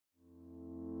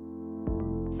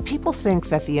People think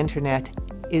that the internet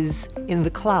is in the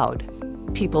cloud.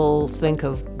 People think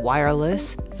of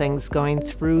wireless, things going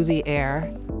through the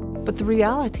air. But the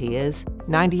reality is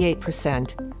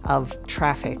 98% of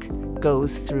traffic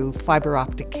goes through fiber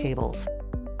optic cables.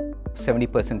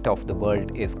 70% of the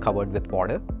world is covered with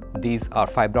water. These are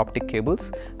fiber optic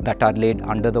cables that are laid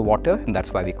under the water, and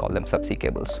that's why we call them subsea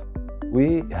cables.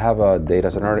 We have a data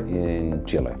center in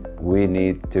Chile. We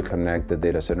need to connect the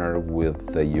data center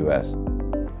with the US.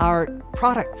 Our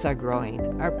products are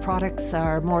growing. Our products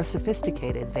are more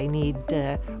sophisticated. They need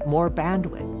more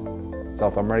bandwidth.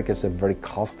 South America is a very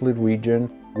costly region.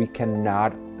 We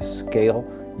cannot scale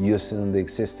using the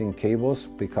existing cables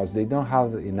because they don't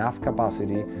have enough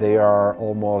capacity. They are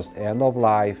almost end of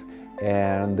life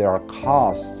and their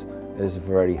cost is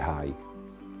very high.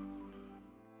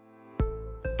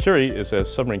 Curie is a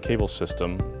submarine cable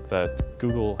system that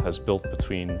Google has built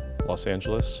between Los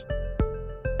Angeles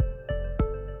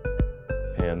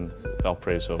and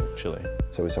Valparaiso, Chile.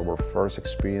 So it's our first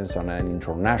experience on an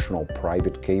international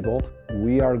private cable.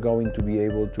 We are going to be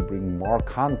able to bring more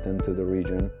content to the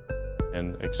region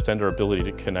and extend our ability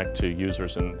to connect to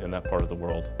users in that part of the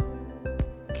world.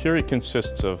 Curie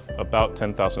consists of about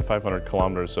 10,500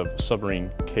 kilometers of submarine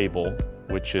cable,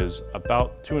 which is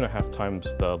about 2.5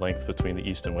 times the length between the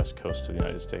east and west coast of the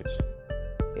United States.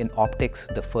 In optics,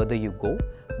 the further you go,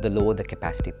 the lower the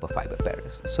capacity per fiber pair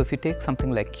is. So if you take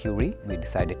something like Curie, we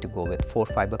decided to go with 4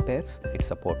 fiber pairs. It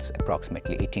supports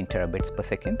approximately 18 terabits per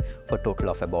second for a total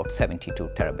of about 72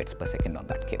 terabits per second on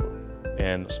that cable.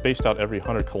 And spaced out every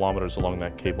 100 kilometers along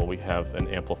that cable, we have an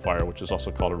amplifier, which is also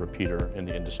called a repeater in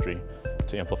the industry,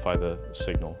 to amplify the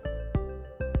signal.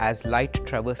 As light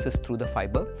traverses through the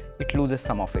fiber, it loses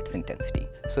some of its intensity.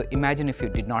 So imagine if you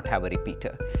did not have a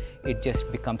repeater. It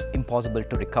just becomes impossible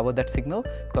to recover that signal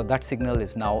because that signal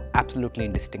is now absolutely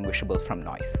indistinguishable from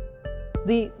noise.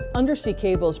 The undersea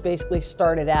cables basically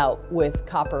started out with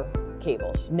copper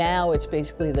cables. Now it's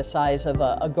basically the size of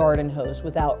a garden hose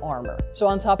without armor. So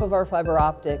on top of our fiber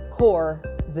optic core,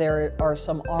 there are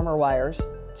some armor wires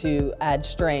to add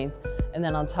strength. And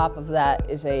then on top of that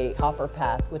is a copper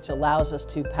path, which allows us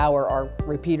to power our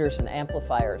repeaters and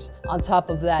amplifiers. On top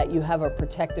of that, you have a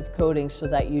protective coating so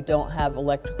that you don't have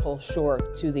electrical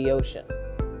short to the ocean.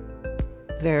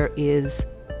 There is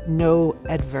no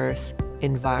adverse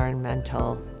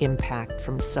environmental impact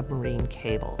from submarine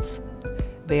cables.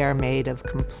 They are made of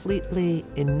completely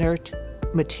inert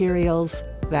materials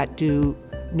that do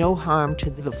no harm to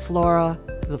the flora,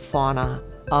 the fauna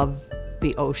of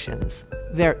the oceans.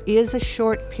 There is a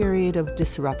short period of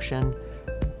disruption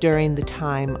during the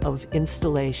time of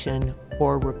installation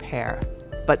or repair,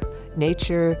 but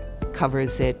nature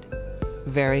covers it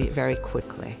very, very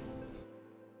quickly.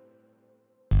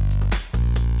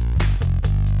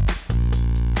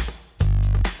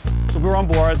 So we're on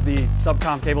board the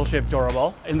SubCom cable ship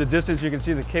Durable. In the distance you can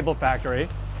see the cable factory,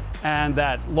 and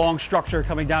that long structure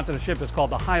coming down to the ship is called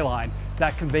the High Line.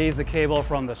 That conveys the cable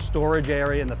from the storage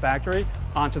area in the factory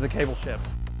onto the cable ship.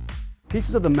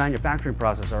 Pieces of the manufacturing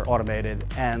process are automated,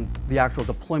 and the actual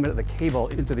deployment of the cable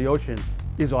into the ocean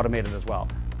is automated as well.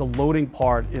 The loading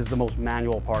part is the most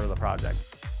manual part of the project.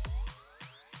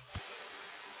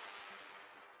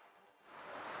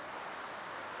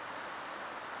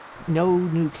 No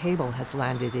new cable has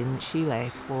landed in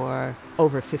Chile for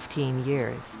over 15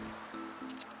 years.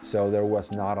 So there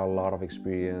was not a lot of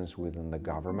experience within the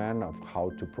government of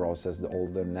how to process all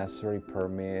the necessary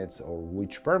permits or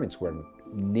which permits were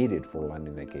needed for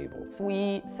landing a cable.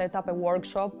 We set up a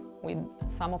workshop with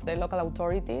some of the local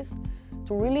authorities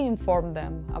to really inform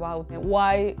them about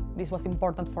why this was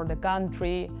important for the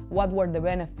country, what were the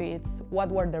benefits, what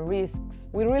were the risks.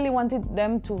 We really wanted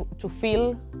them to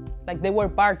feel like they were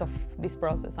part of this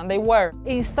process, and they were.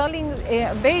 Installing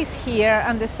a base here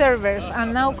and the servers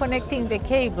and now connecting the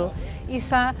cable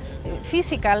is a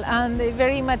physical and a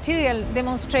very material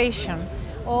demonstration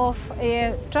of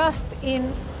trust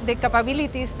in the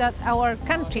capabilities that our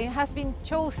country has been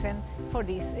chosen for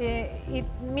this. It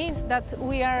means that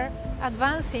we are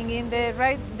advancing in the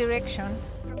right direction